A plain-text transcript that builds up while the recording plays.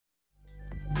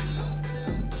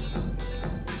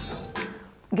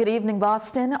Good evening,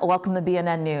 Boston. Welcome to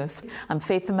BNN News. I'm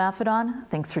Faith Maffedon.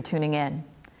 Thanks for tuning in.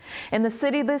 In the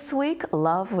city this week,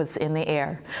 love was in the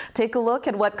air. Take a look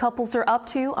at what couples are up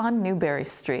to on Newberry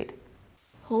Street.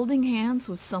 Holding hands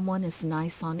with someone is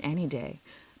nice on any day,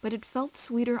 but it felt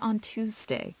sweeter on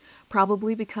Tuesday,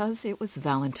 probably because it was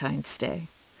Valentine's Day.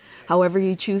 However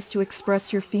you choose to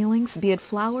express your feelings, be it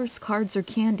flowers, cards, or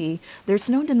candy, there's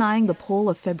no denying the poll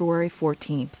of February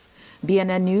 14th.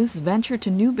 BNN News ventured to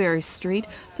Newberry Street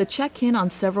to check in on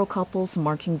several couples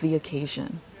marking the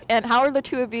occasion. And how are the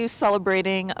two of you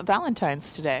celebrating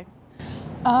Valentine's today?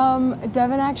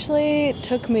 Devin actually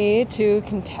took me to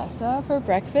Contessa for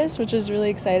breakfast, which was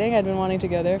really exciting. I'd been wanting to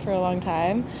go there for a long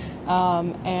time.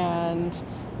 And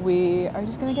we are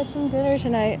just going to get some dinner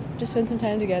tonight, just spend some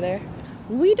time together.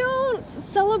 We don't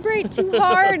celebrate too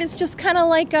hard. It's just kind of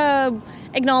like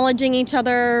acknowledging each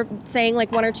other, saying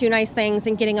like one or two nice things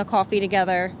and getting a coffee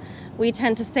together. We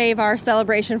tend to save our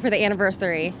celebration for the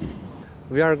anniversary.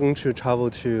 We are going to travel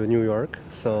to New York,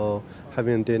 so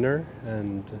having dinner,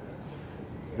 and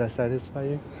that satisfy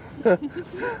you?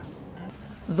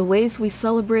 The ways we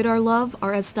celebrate our love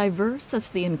are as diverse as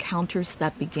the encounters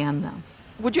that began them.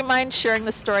 Would you mind sharing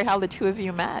the story how the two of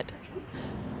you met?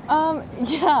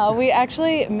 Yeah, we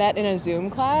actually met in a Zoom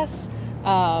class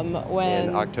when...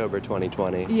 In October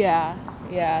 2020.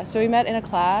 Yeah. So we met in a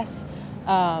class,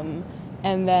 and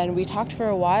then we talked for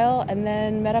a while, and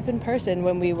then met up in person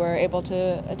when we were able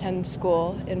to attend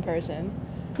school in person.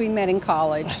 We met in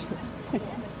college.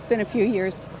 It's been a few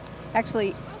years,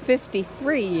 actually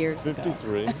 53 years ago.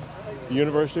 53, the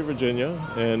University of Virginia,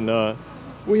 and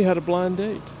we had a blind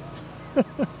date.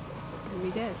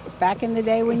 We did, back in the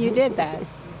day when you did that.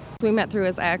 We met through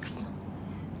his ex.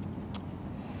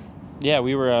 Yeah,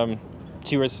 we were,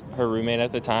 she was her roommate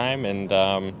at the time,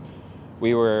 and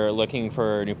we were looking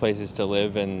for new places to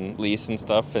live and lease and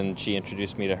stuff, and she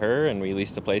introduced me to her, and we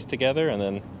leased a place together, and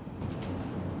then...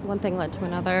 One thing led to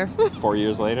another. 4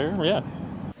 years later, yeah.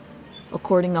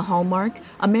 According to Hallmark,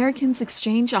 Americans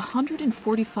exchange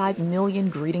 145 million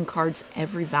greeting cards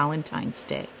every Valentine's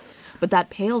Day. But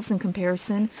that pales in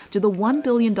comparison to the $1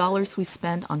 billion we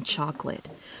spend on chocolate.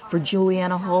 For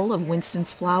Juliana Hull of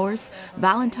Winston's Flowers,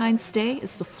 Valentine's Day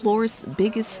is the florist's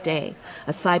biggest day,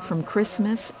 aside from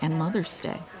Christmas and Mother's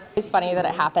Day. It's funny that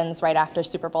it happens right after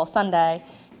Super Bowl Sunday,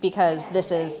 because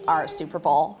this is our Super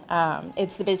Bowl.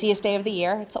 It's the busiest day of the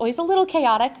year. It's always a little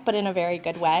chaotic, but in a very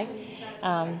good way.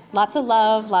 Lots of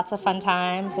love, lots of fun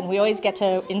times, and we always get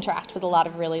to interact with a lot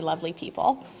of really lovely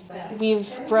people. We've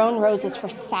grown roses for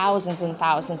thousands and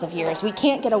thousands of years. We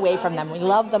can't get away from them. We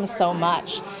love them so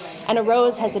much. And a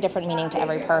rose has a different meaning to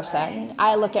every person.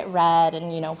 I look at red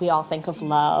and, we all think of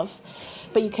love.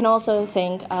 But you can also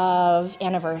think of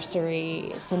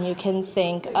anniversaries, and you can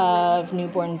think of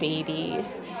newborn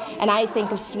babies. And I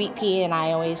think of sweet pea, and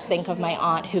I always think of my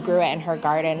aunt who grew it in her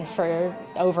garden for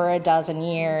over a dozen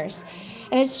years.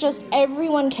 And it's just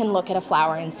everyone can look at a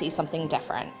flower and see something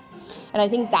different. And I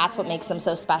think that's what makes them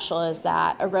so special, is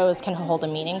that a rose can hold a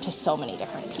meaning to so many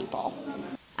different people.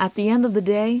 At the end of the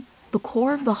day, the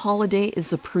core of the holiday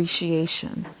is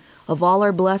appreciation. Of all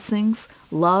our blessings,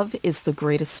 love is the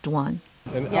greatest one.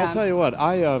 And I'll tell you what,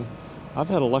 I've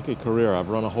had a lucky career. I've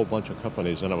run a whole bunch of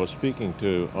companies, and I was speaking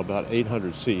to about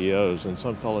 800 CEOs, and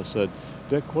some fellow said,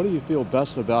 "Dick, what do you feel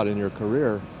best about in your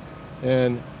career?"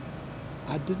 And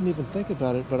I didn't even think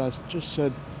about it, but I just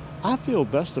said, I feel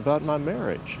best about my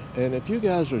marriage. And if you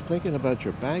guys are thinking about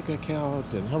your bank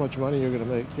account and how much money you're going to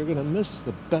make, you're going to miss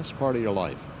the best part of your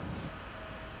life.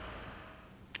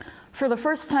 For the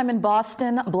first time in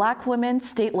Boston, Black women,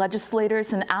 state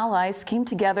legislators, and allies came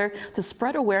together to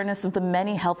spread awareness of the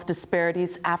many health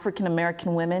disparities African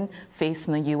American women face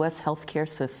in the U.S. healthcare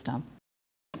system.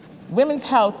 Women's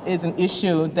health is an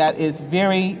issue that is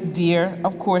very dear,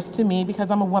 of course, to me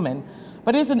because I'm a woman,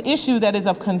 but it's an issue that is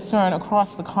of concern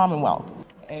across the Commonwealth.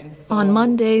 On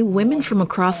Monday, women from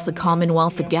across the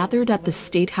Commonwealth gathered at the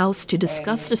State House to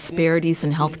discuss disparities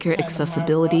in healthcare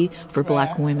accessibility for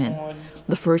Black women.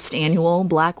 The first annual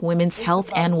Black Women's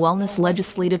Health and Wellness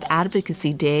Legislative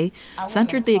Advocacy Day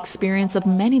centered the experience of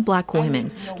many Black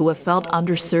women who have felt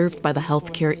underserved by the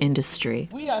healthcare industry.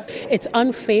 It's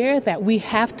unfair that we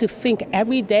have to think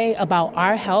every day about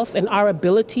our health and our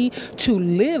ability to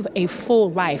live a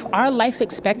full life. Our life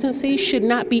expectancy should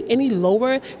not be any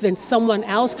lower than someone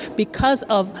else because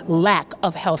of lack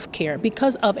of health care,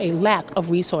 because of a lack of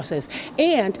resources,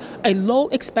 and a low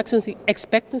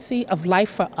expectancy of life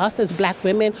for us as Black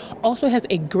women also has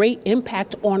a great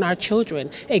impact on our children,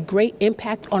 a great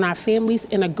impact on our families,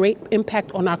 and a great impact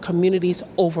on our communities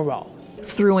overall.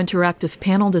 Through interactive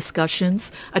panel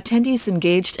discussions, attendees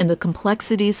engaged in the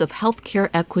complexities of healthcare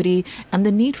equity and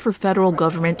the need for federal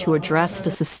government to address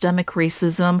the systemic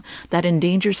racism that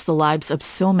endangers the lives of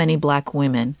so many Black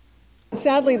women.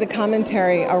 Sadly, the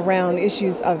commentary around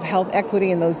issues of health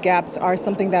equity and those gaps are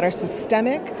something that are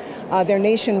systemic. They're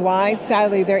nationwide.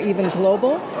 Sadly, they're even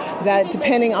global. That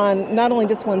depending on not only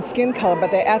just one's skin color,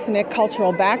 but their ethnic,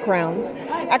 cultural backgrounds,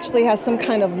 actually has some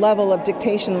kind of level of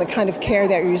dictation, the kind of care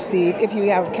that you receive, if you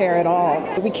have care at all.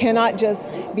 We cannot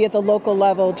just be at the local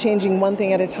level, changing one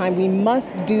thing at a time. We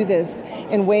must do this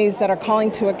in ways that are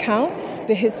calling to account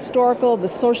the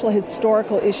social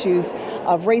historical issues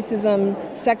of racism,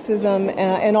 sexism,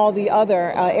 and all the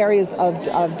other areas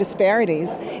of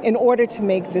disparities in order to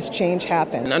make this change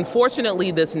happen.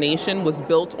 Unfortunately, this nation was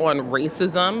built on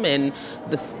racism and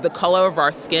the color of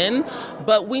our skin,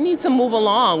 but we need to move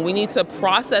along. We need to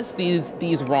process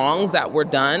these wrongs that were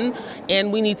done,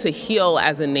 and we need to heal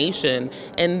as a nation.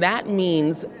 And that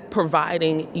means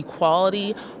providing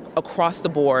equality across the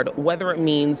board, whether it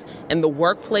means in the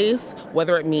workplace,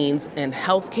 whether it means in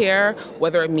healthcare,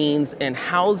 whether it means in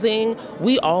housing.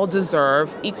 We all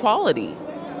deserve equality.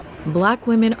 Black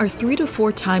women are 3 to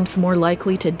 4 times more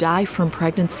likely to die from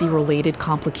pregnancy-related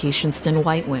complications than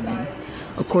white women.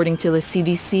 According to the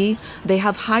CDC, they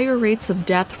have higher rates of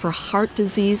death for heart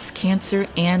disease, cancer,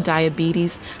 and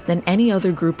diabetes than any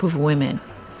other group of women.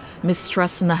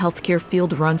 Mistrust in the healthcare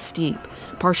field runs deep,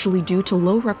 partially due to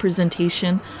low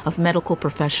representation of medical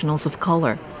professionals of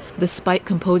color. Despite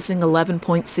composing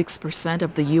 11.6%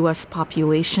 of the U.S.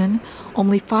 population,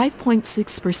 only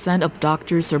 5.6% of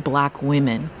doctors are Black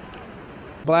women.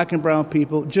 Black and brown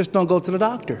people just don't go to the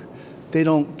doctor. They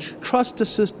don't trust the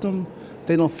system.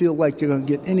 They don't feel like they're going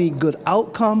to get any good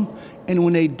outcome. And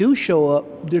when they do show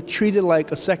up, they're treated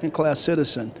like a second-class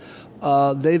citizen.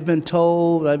 They've been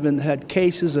told, had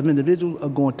cases of individuals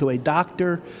going to a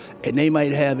doctor, and they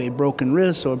might have a broken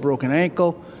wrist or a broken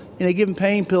ankle, and they give them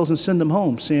pain pills and send them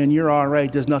home saying, you're all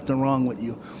right, there's nothing wrong with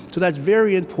you. So that's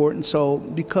very important. So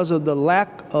because of the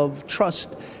lack of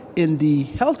trust in the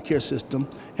healthcare system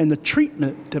and the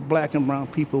treatment that Black and brown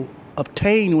people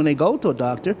obtain when they go to a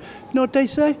doctor, you know what they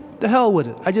say? The hell with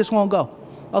it. I just won't go.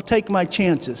 I'll take my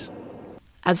chances.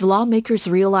 As lawmakers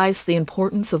realize the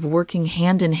importance of working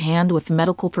hand in hand with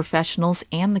medical professionals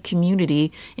and the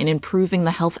community in improving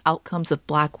the health outcomes of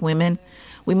Black women,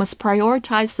 we must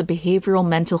prioritize the behavioral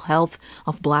mental health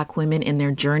of Black women in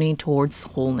their journey towards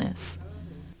wholeness.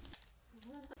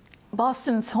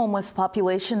 Boston's homeless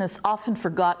population is often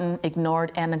forgotten,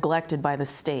 ignored, and neglected by the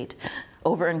state.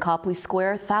 Over in Copley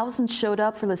Square, thousands showed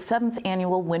up for the 7th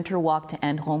annual Winter Walk to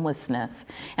End Homelessness,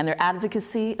 and their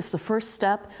advocacy is the first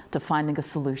step to finding a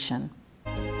solution.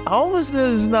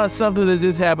 Homelessness is not something that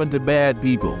just happened to bad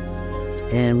people.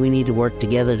 And we need to work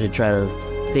together to try to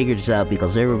figure this out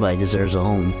because everybody deserves a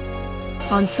home.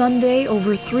 On Sunday,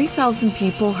 over 3,000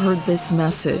 people heard this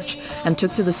message and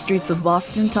took to the streets of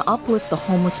Boston to uplift the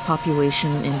homeless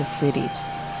population in the city.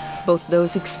 Both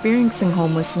those experiencing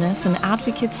homelessness and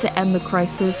advocates to end the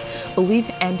crisis believe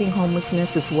ending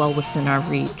homelessness is well within our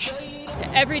reach.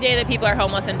 Every day that people are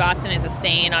homeless in Boston is a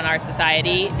stain on our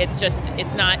society.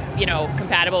 It's not,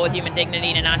 compatible with human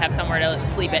dignity to not have somewhere to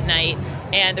sleep at night.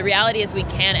 And the reality is we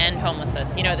can end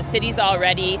homelessness. The city's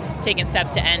already taken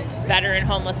steps to end veteran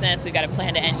homelessness. We've got a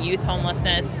plan to end youth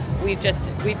homelessness. We've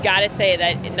got to say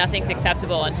that nothing's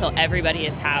acceptable until everybody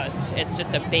is housed. It's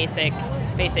just a basic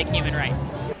human right.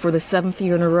 For the 7th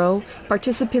year in a row,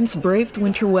 participants braved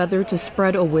winter weather to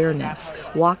spread awareness,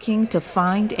 walking to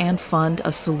find and fund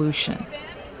a solution.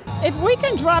 If we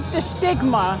can drop the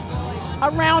stigma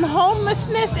around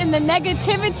homelessness and the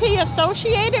negativity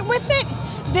associated with it,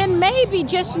 then maybe,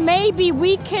 just maybe,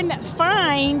 we can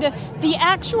find the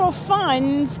actual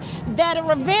funds that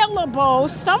are available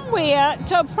somewhere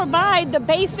to provide the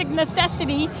basic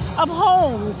necessity of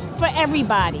homes for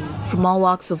everybody. From all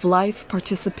walks of life,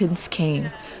 participants came,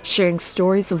 sharing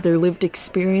stories of their lived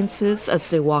experiences as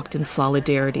they walked in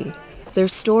solidarity. Their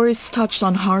stories touched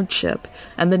on hardship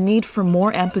and the need for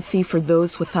more empathy for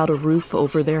those without a roof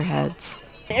over their heads.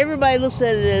 Everybody looks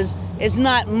at it as, it's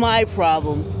not my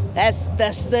problem.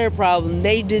 That's their problem.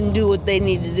 They didn't do what they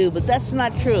need to do, but that's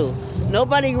not true.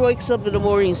 Nobody wakes up in the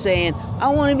morning saying, I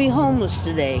want to be homeless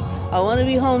today. I want to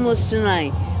be homeless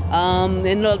tonight. And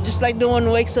just like no one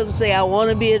wakes up and say, I want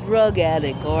to be a drug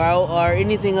addict or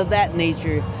anything of that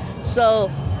nature. So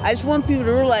I just want people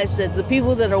to realize that the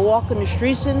people that are walking the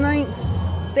streets at night,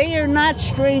 they are not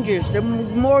strangers. They're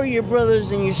more your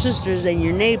brothers and your sisters and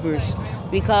your neighbors,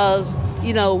 because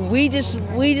You know, we just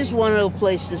want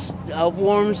a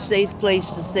warm, safe place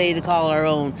to stay to call our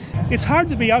own. It's hard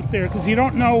to be out there because you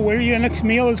don't know where your next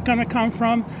meal is going to come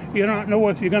from. You don't know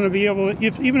if you're going to be able to,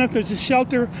 even if there's a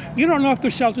shelter, you don't know if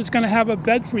the shelter is going to have a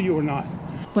bed for you or not.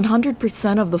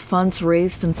 100% of the funds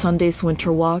raised in Sunday's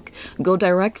Winter Walk go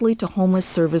directly to homeless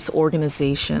service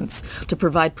organizations to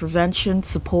provide prevention,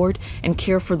 support, and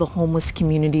care for the homeless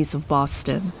communities of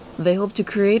Boston. They hope to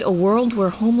create a world where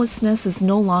homelessness is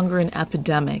no longer an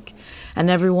epidemic, and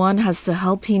everyone has the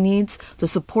help he needs to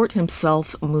support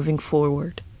himself moving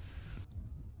forward.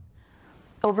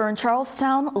 Over in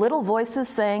Charlestown, Little Voices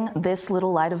sang This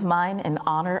Little Light of Mine in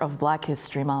honor of Black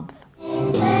History Month.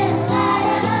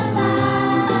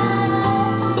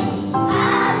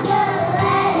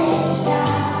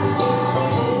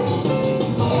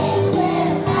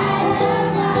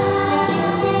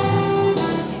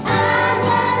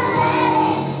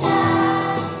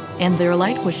 And their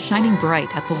light was shining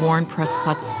bright at the Warren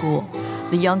Prescott School.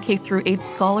 The young K-8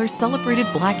 scholars celebrated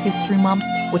Black History Month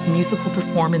with musical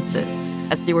performances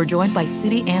as they were joined by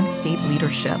city and state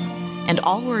leadership. And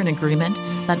all were in agreement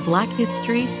that Black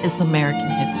history is American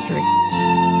history.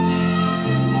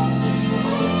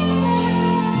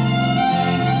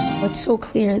 It's so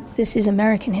clear this is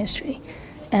American history.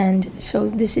 And so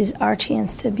this is our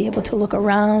chance to be able to look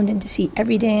around and to see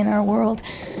every day in our world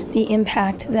the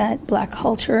impact that Black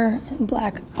culture,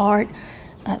 Black art,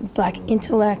 Black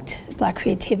intellect, Black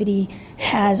creativity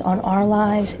has on our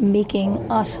lives, making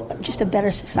us just a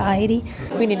better society.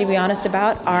 We need to be honest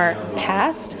about our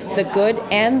past, the good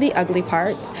and the ugly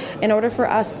parts, in order for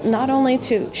us not only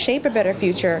to shape a better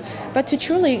future, but to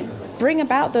truly bring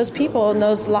about those people and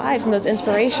those lives and those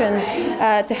inspirations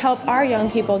to help our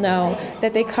young people know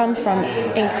that they come from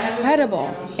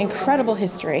incredible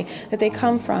history, that they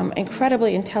come from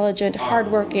incredibly intelligent,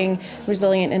 hardworking,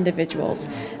 resilient individuals.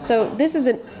 So this is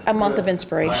a month of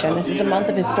inspiration. This is a month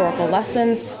of historical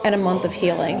lessons and a month of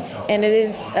healing. And it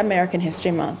is American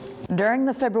History Month. During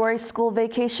the February school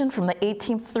vacation from the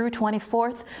 18th through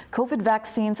 24th, COVID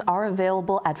vaccines are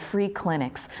available at free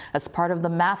clinics as part of the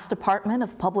Mass Department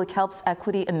of Public Health's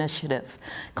Equity Initiative.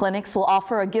 Clinics will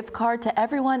offer a gift card to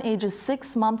everyone ages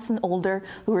 6 months and older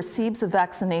who receives a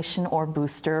vaccination or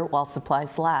booster while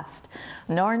supplies last.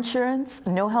 No insurance,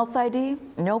 no health ID,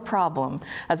 no problem,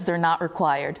 as they're not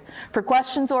required. For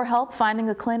questions or help finding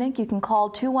a clinic, you can call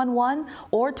 211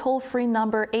 or toll-free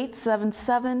number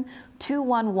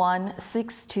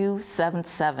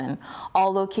 877-211-6277.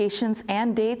 All locations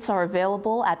and dates are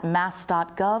available at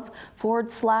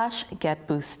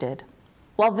mass.gov/getboosted.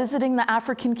 While visiting the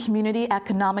African Community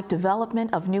Economic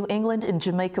Development of New England in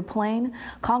Jamaica Plain,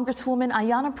 Congresswoman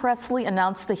Ayanna Pressley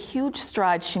announced the huge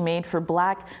strides she made for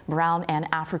Black, Brown, and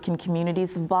African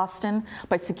communities of Boston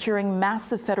by securing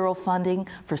massive federal funding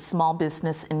for small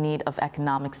business in need of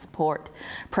economic support.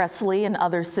 Pressley and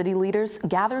other city leaders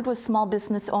gathered with small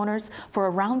business owners for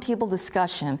a roundtable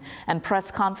discussion and press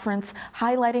conference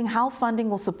highlighting how funding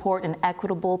will support an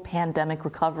equitable pandemic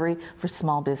recovery for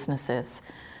small businesses.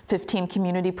 15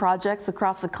 community projects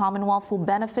across the Commonwealth will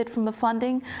benefit from the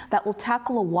funding that will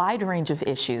tackle a wide range of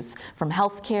issues, from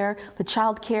health care to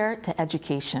child care to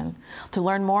education. To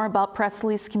learn more about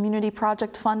Pressley's community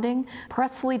project funding,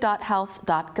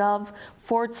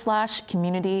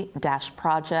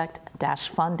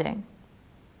 presley.house.gov/community-project-funding.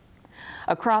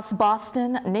 Across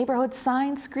Boston, neighborhood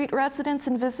signs greet residents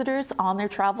and visitors on their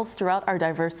travels throughout our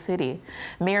diverse city.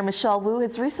 Mayor Michelle Wu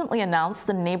has recently announced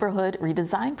the Neighborhood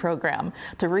Redesign Program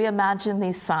to reimagine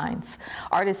these signs.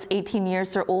 Artists 18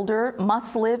 years or older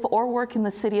must live or work in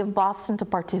the city of Boston to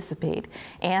participate,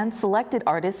 and selected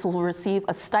artists will receive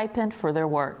a stipend for their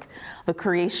work. The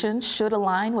creation should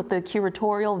align with the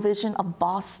curatorial vision of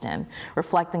Boston,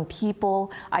 reflecting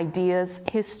people, ideas,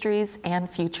 histories, and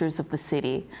futures of the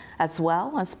city, as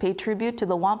well as pay tribute to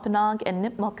the Wampanoag and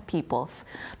Nipmuc peoples.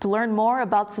 To learn more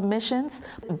about submissions,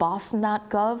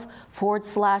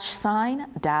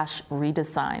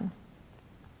 boston.gov/sign-redesign.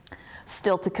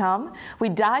 Still to come, we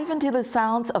dive into the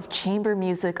sounds of chamber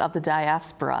music of the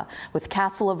diaspora with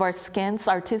Castle of Our Skins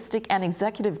artistic and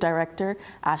executive director,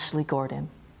 Ashley Gordon.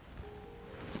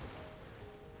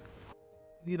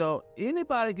 You know,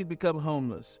 anybody can become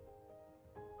homeless.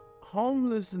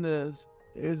 Homelessness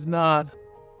is not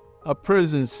a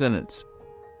prison sentence.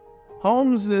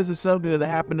 Homelessness is something that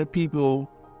happened to people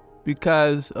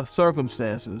because of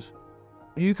circumstances.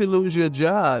 You can lose your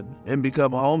job and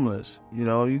become homeless. You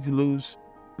know, you can lose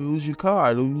your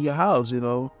car, lose your house, you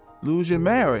know, lose your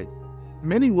marriage.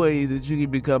 Many ways that you can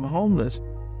become homeless.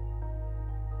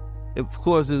 Of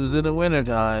course, it was in the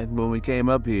wintertime when we came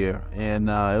up here, and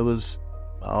it was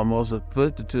almost a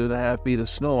foot to 2.5 feet of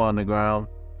snow on the ground.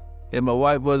 And my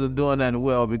wife wasn't doing that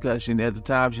well because at the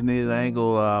time she needed an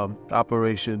ankle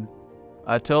operation.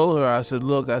 I told her, I said,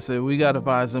 look, we got to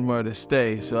find somewhere to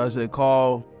stay. So I said,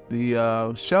 call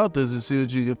the shelters and see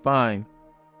what you can find.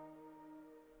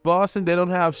 Boston, they don't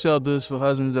have shelters for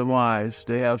husbands and wives.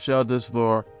 They have shelters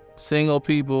for single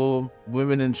people,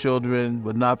 women and children,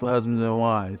 but not for husbands and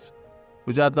wives,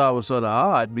 which I thought was sort of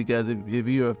odd because if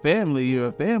you're a family, you're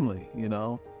a family, you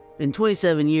know. In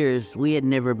 27 years, we had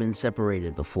never been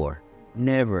separated before.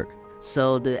 Never.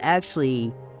 So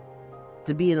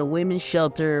to be in a women's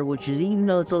shelter, which is, even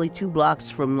though it's only 2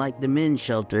 blocks from like the men's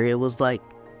shelter, it was like,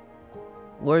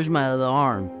 where's my other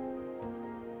arm?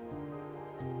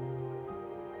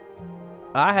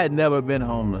 I had never been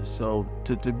homeless, so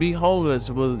to be homeless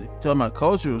was, to my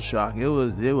cultural shock, it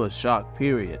was shock,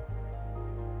 period.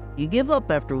 You give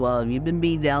up after a while. You've been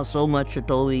beat down so much, you're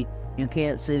told you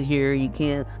can't sit here, you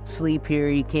can't sleep here,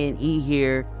 you can't eat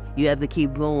here, you have to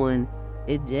keep going.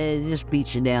 It just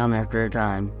beats you down after a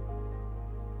time.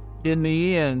 In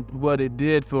the end, what it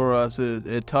did for us is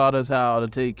it taught us how to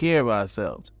take care of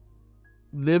ourselves.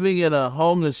 Living in a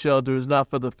homeless shelter is not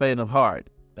for the faint of heart.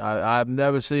 I've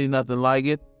never seen nothing like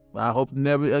it. I hope to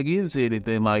never again see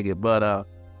anything like it. But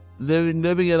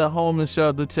living in a homeless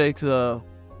shelter takes a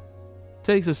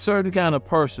certain kind of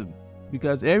person,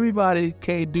 because everybody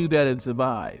can't do that and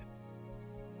survive.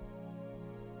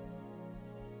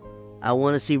 I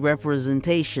want to see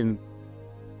representation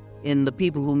in the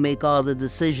people who make all the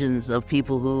decisions of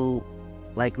people who,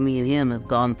 like me and him, have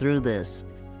gone through this.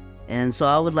 And so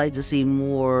I would like to see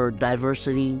more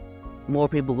diversity, more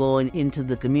people going into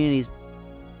the communities.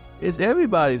 It's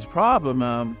everybody's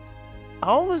problem.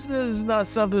 Homelessness is not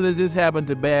something that just happened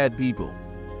to bad people.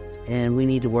 And we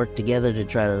need to work together to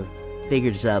try to figure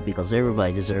this out, because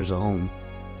everybody deserves a home.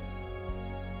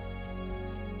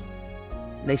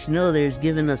 Next you know, they're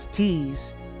giving us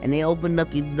keys, and they opened up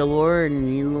the door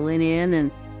and you went in,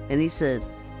 and he said,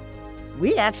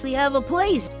 we actually have a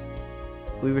place.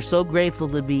 We were so grateful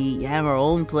to have our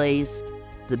own place,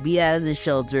 to be out of the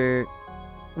shelter.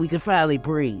 We could finally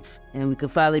breathe, and we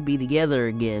could finally be together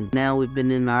again. Now we've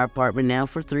been in our apartment now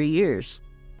for 3 years.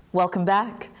 Welcome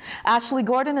back. Ashley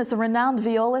Gordon is a renowned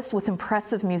violist with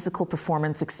impressive musical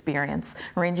performance experience,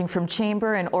 ranging from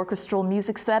chamber and orchestral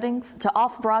music settings to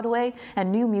off-Broadway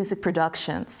and new music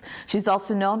productions. She's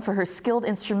also known for her skilled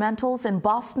instrumentals in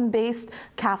Boston-based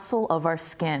Castle of Our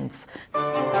Skins.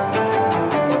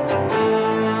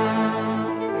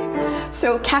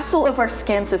 So Castle of Our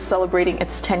Skins is celebrating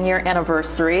its 10-year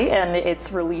anniversary, and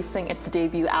it's releasing its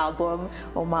debut album,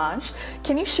 Homage.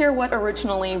 Can you share what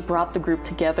originally brought the group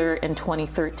together in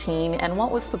 2013, and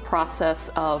what was the process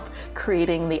of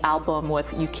creating the album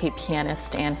with UK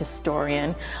pianist and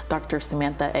historian Dr.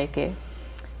 Samantha Eke?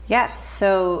 Yes,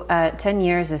 so 10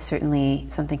 years is certainly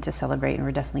something to celebrate, and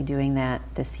we're definitely doing that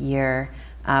this year.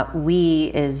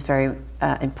 We is very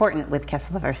important with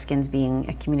Castle of Our Skins being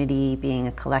a community, being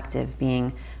a collective,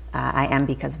 being I am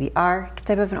because we are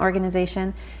type of an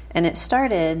organization. And it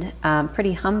started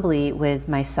pretty humbly with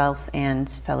myself and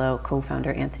fellow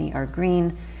co-founder Anthony R.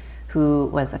 Green, who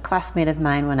was a classmate of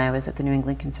mine when I was at the New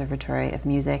England Conservatory of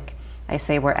Music. I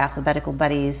say we're alphabetical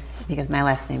buddies because my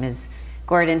last name is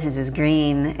Gordon, his is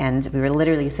Green, and we were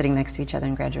literally sitting next to each other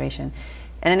in graduation.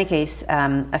 In any case,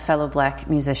 a fellow black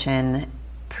musician,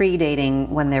 predating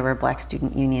when there were black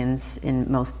student unions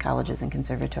in most colleges and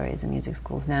conservatories and music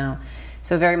schools now.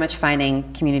 So very much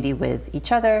finding community with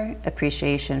each other,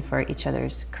 appreciation for each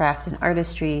other's craft and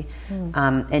artistry,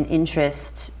 an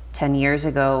interest 10 years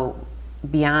ago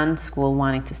beyond school,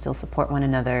 wanting to still support one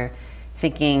another,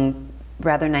 thinking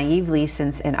rather naively,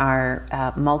 since in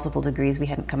our multiple degrees we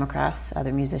hadn't come across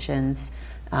other musicians,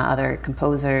 other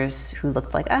composers who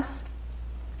looked like us.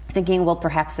 Thinking, well,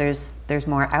 perhaps there's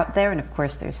more out there, and of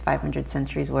course there's 500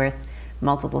 centuries worth,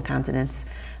 multiple continents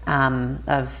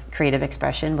of creative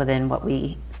expression within what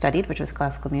we studied, which was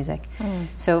classical music.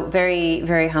 So very,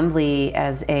 very humbly,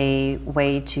 as a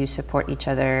way to support each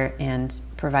other and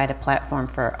provide a platform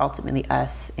for ultimately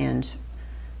us and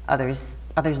others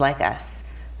like us,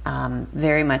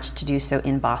 very much to do so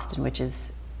in Boston, which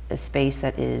is a space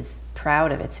that is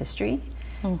proud of its history.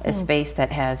 A space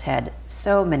that has had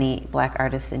so many black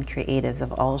artists and creatives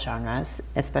of all genres,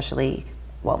 especially,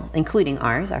 well, including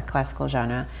ours, our classical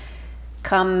genre,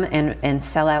 come and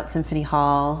sell out Symphony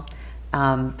Hall,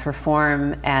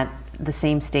 perform at the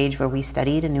same stage where we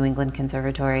studied in New England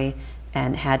Conservatory,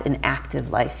 and had an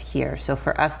active life here. So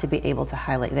for us to be able to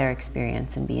highlight their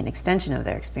experience and be an extension of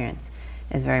their experience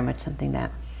is very much something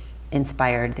that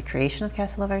inspired the creation of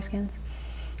Castle of Our Skins.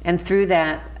 And through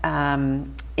that,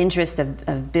 interest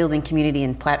of building community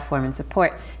and platform and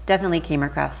support definitely came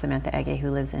across Samantha Ege, who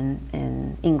lives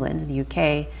in England, in the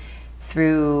UK,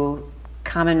 through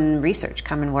common research,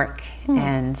 common work,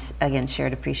 and again,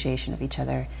 shared appreciation of each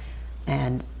other.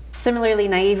 And similarly,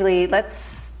 naively,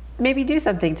 let's maybe do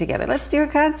something together. Let's do a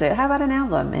concert. How about an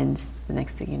album? And the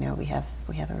next thing you know, we have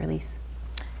a release.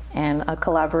 And a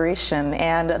collaboration.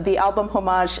 And the album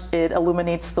Homage, it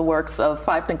illuminates the works of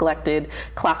 5 neglected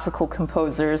classical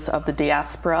composers of the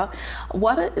diaspora.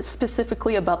 What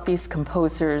specifically about these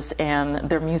composers and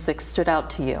their music stood out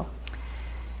to you?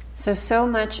 So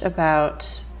much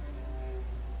about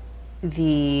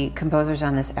the composers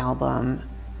on this album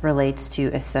relates to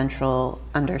a central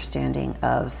understanding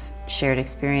of shared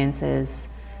experiences,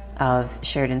 of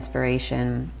shared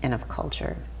inspiration, and of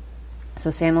culture. So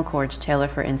Samuel Coleridge Taylor,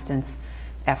 for instance,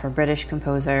 Afro-British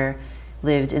composer,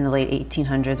 lived in the late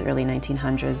 1800s, early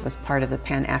 1900s, was part of the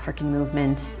Pan-African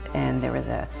movement, and there was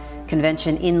a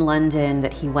convention in London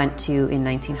that he went to in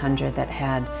 1900 that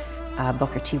had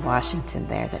Booker T. Washington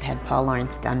there, that had Paul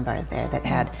Laurence Dunbar there, that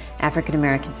had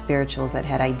African-American spirituals, that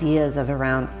had ideas of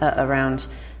around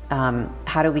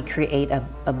how do we create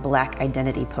a Black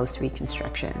identity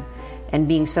post-Reconstruction. And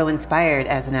being so inspired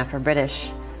as an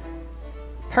Afro-British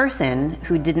person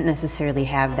who didn't necessarily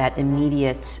have that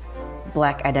immediate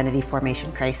Black identity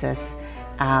formation crisis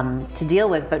to deal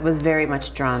with, but was very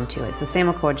much drawn to it. So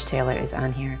Samuel Coleridge Taylor is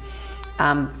on here.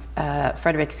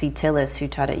 Frederick C. Tillis, who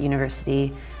taught at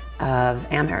University of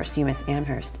Amherst, UMass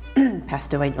Amherst,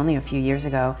 passed away only a few years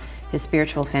ago. His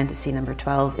spiritual fantasy number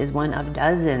 12 is one of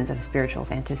dozens of spiritual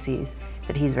fantasies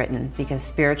that he's written, because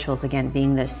spirituals, again,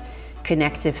 being this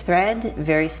connective thread,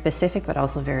 very specific but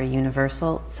also very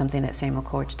universal, something that Samuel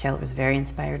Coleridge Taylor was very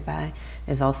inspired by,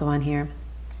 is also on here.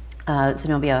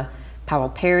 Zenobia Powell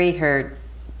Perry, her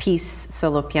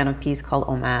solo piano piece called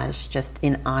Homage, just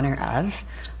in honor of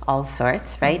all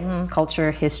sorts, right?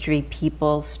 Culture, history,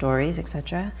 people, stories,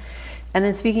 etc. And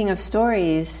then speaking of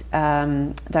stories,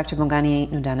 Dr. Bongani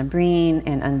Ndana Breen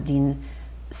and Undine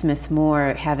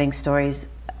Smith-Moore having stories,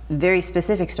 very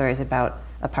specific stories about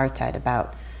apartheid,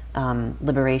 about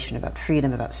liberation, about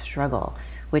freedom, about struggle,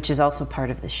 which is also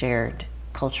part of the shared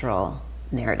cultural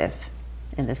narrative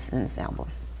in this album.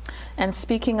 And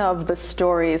speaking of the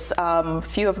stories, a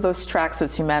few of those tracks,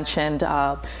 as you mentioned,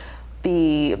 tell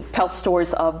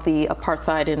stories of the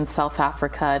apartheid in South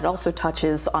Africa. It also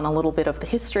touches on a little bit of the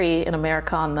history in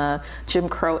America on the Jim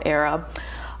Crow era.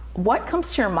 What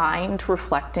comes to your mind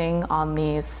reflecting on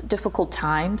these difficult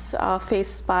times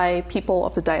faced by people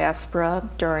of the diaspora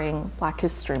during Black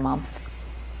History Month?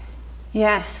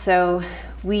 Yeah, so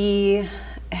we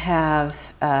have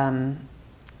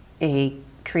a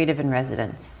creative in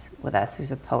residence with us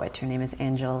who's a poet. Her name is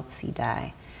Angel C.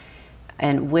 Dye.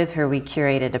 And with her, we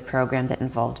curated a program that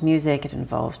involved music, it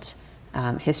involved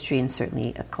history, and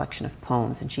certainly a collection of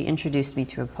poems. And she introduced me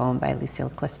to a poem by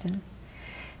Lucille Clifton.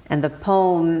 And the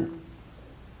poem,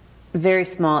 very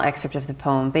small excerpt of the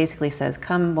poem, basically says,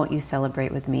 "Come, won't you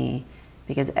celebrate with me?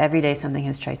 Because every day something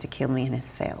has tried to kill me and has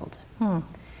failed."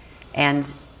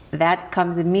 And that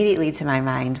comes immediately to my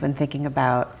mind when thinking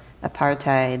about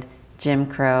apartheid, Jim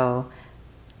Crow,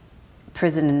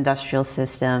 prison industrial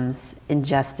systems,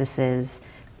 injustices,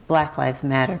 Black Lives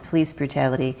Matter, police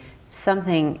brutality.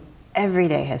 Something every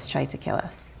day has tried to kill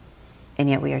us. And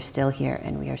yet we are still here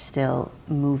and we are still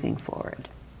moving forward.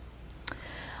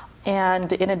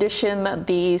 And in addition,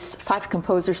 these 5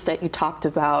 composers that you talked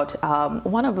about,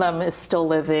 one of them is still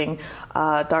living.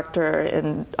 Dr.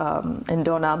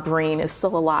 Ndana Breen is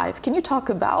still alive. Can you talk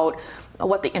about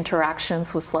what the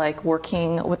interactions was like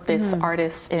working with this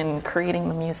artist in creating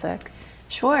the music?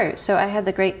 Sure. So I had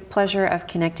the great pleasure of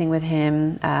connecting with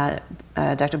him,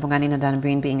 Dr. Bongani Ndana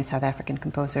Breen being a South African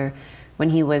composer,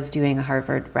 when he was doing a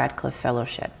Harvard Radcliffe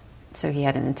Fellowship. So he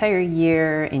had an entire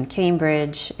year in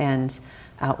Cambridge, and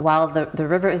while the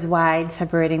river is wide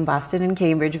separating Boston and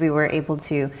Cambridge, we were able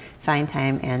to find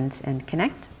time and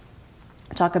connect,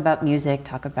 talk about music,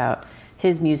 talk about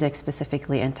his music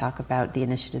specifically, and talk about the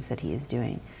initiatives that he is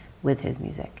doing with his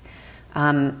music.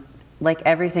 Like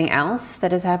everything else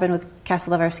that has happened with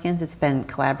Castle of Our Skins, it's been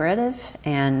collaborative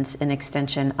and an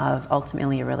extension of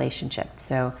ultimately a relationship.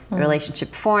 So a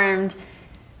relationship formed,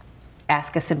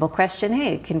 ask a simple question,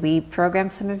 hey, can we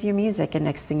program some of your music? And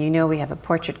next thing you know, we have a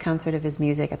portrait concert of his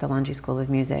music at the Laundrie School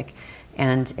of Music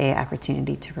and an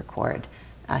opportunity to record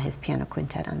his piano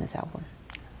quintet on this album.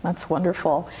 That's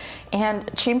wonderful. And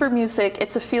chamber music,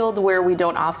 it's a field where we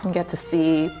don't often get to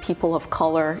see people of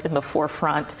color in the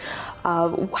forefront.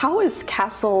 How is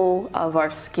Castle of Our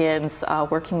Skins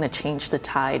working to change the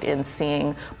tide in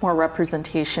seeing more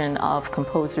representation of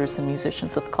composers and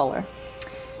musicians of color?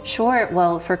 Sure.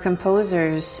 Well, for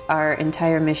composers, our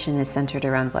entire mission is centered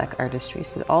around Black artistry.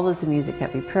 So all of the music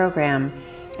that we program,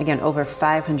 again, over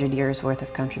 500 years worth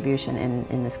of contribution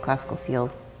in this classical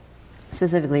field,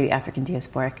 specifically African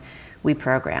diasporic, we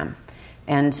program.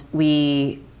 And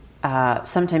we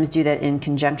sometimes do that in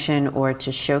conjunction or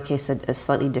to showcase a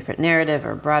slightly different narrative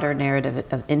or broader narrative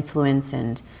of influence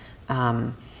and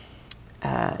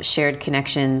shared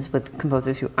connections with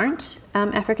composers who aren't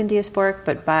African diasporic,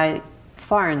 but by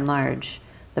far and large,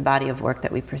 the body of work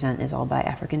that we present is all by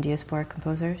African diasporic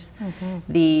composers. Mm-hmm.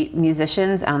 The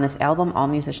musicians on this album, all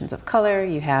musicians of color.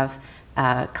 You have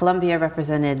Colombia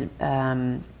represented,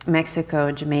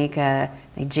 Mexico, Jamaica,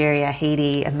 Nigeria,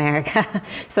 Haiti, America.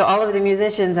 So all of the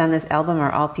musicians on this album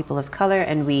are all people of color,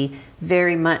 and we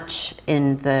very much,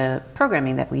 in the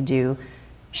programming that we do,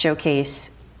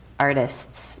 showcase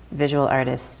artists, visual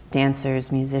artists,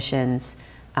 dancers, musicians.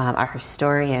 Our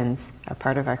historians are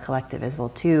part of our collective as well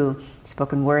too.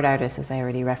 Spoken word artists, as I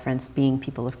already referenced, being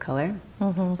people of color,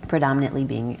 predominantly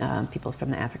being people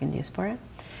from the African diaspora.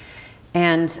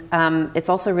 And it's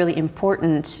also really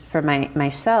important for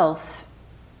myself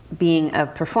being a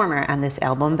performer on this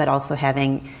album, but also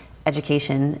having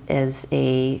education as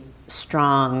a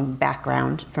strong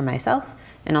background for myself,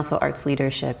 and also arts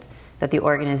leadership, that the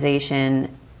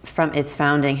organization from its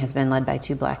founding has been led by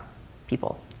 2 Black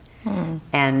people.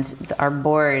 And our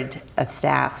board of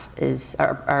staff is,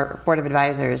 our board of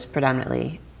advisors,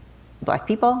 predominantly Black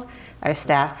people, our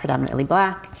staff predominantly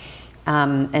Black,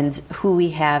 and who we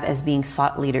have as being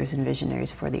thought leaders and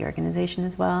visionaries for the organization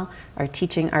as well, our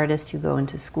teaching artists who go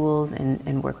into schools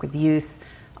and work with youth,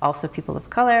 also people of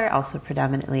color, also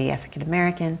predominantly African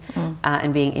American,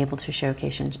 and being able to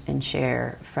showcase and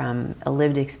share from a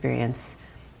lived experience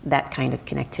that kind of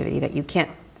connectivity that you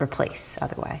can't replace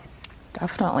otherwise.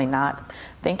 Definitely not.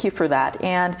 Thank you for that.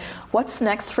 And what's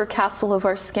next for Castle of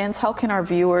Our Skins? How can our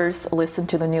viewers listen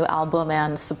to the new album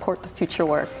and support the future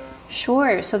work?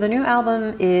 Sure. So the new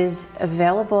album is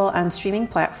available on streaming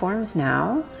platforms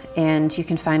now, and you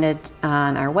can find it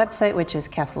on our website, which is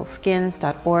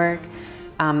castleskins.org.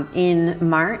 In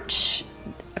March,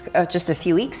 just a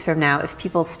few weeks from now, if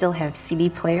people still have CD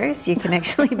players, you can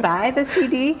actually buy the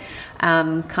CD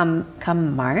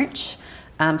come March.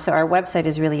 So our website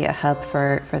is really a hub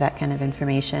for that kind of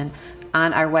information.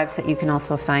 On our website, you can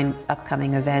also find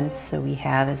upcoming events. So we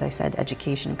have, as I said,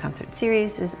 education concert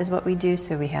series is what we do.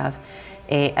 So we have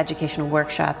a educational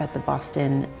workshop at the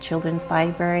Boston Children's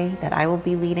Library that I will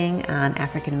be leading on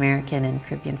African American and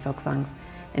Caribbean folk songs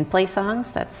and play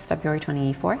songs. That's February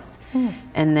 24th.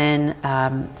 And then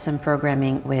some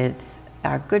programming with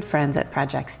our good friends at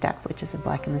Project Step, which is a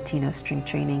Black and Latino string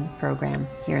training program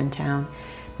here in town,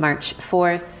 March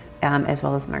 4th, as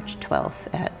well as March 12th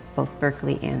at both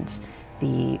Berkeley and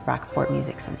the Rockport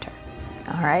Music Center.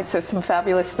 All right, so some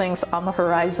fabulous things on the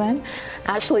horizon.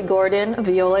 Ashley Gordon,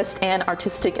 violist and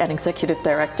artistic and executive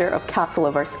director of Castle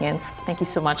of Our Skins. Thank you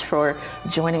so much for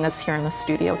joining us here in the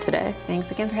studio today.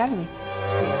 Thanks again for having me.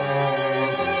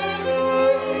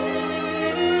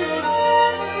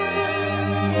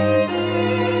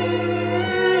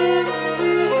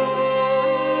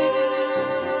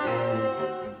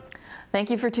 Thank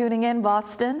you for tuning in,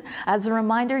 Boston. As a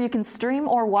reminder, you can stream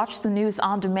or watch the news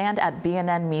on demand at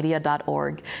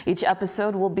bnnmedia.org. Each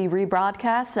episode will be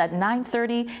rebroadcast at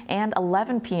 9:30 and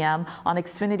 11 p.m. on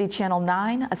Xfinity Channel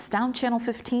 9, Astound Channel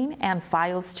 15, and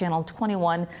Fios Channel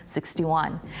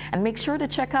 2161. And make sure to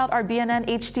check out our BNN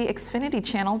HD Xfinity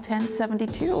Channel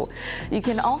 1072. You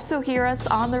can also hear us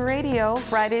on the radio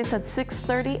Fridays at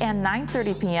 6:30 and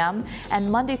 9:30 p.m. and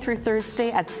Monday through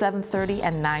Thursday at 7:30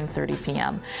 and 9:30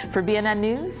 p.m. For BNN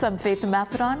News, I'm Faith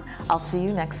Maffedon. I'll see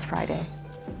you next Friday.